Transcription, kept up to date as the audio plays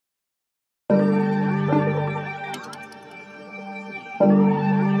Yeah,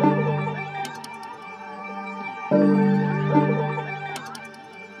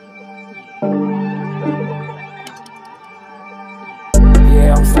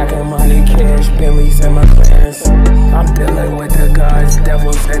 I'm stacking money, cash, Bentleys and McLarens. I'm dealing with the gods,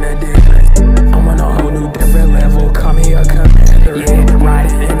 devils, and the demons. I'm on a whole new different level, call me a commander. Yeah,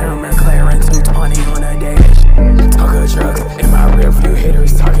 riding in a McLaren 220 on a dash. Talk a truck in my rearview,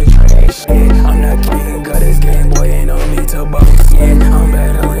 haters talking trash. Yeah, I'm the king of this game, boy, ain't no need to boast. Yeah, I'm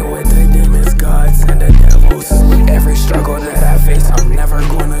battling with the demons, gods, and the devils. Every struggle that I face, I'm never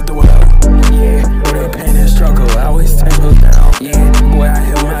gonna dwell. Yeah, through the pain and struggle, I always tangle down. Yeah, boy, I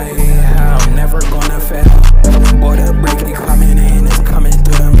hit my head high, I'm never gonna fail. Boy, the break they coming in, it's coming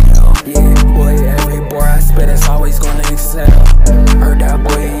through the mail. Yeah, boy, every bar I spit is always gonna excel. Heard that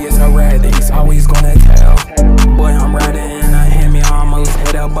boy, he is a rat, he's always gonna tell. Boy, I'm riding in a Hemi, I almost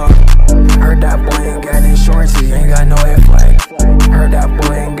hit a buck. Heard that boy ain't got insurance, he ain't got no head flag. Heard that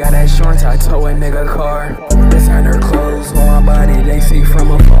boy ain't got insurance, I tow a nigga car. Designer clothes on my body, they see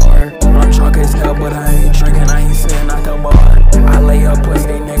from afar. I'm drunk as hell, but I ain't drinking, I ain't sitting at the bar. I lay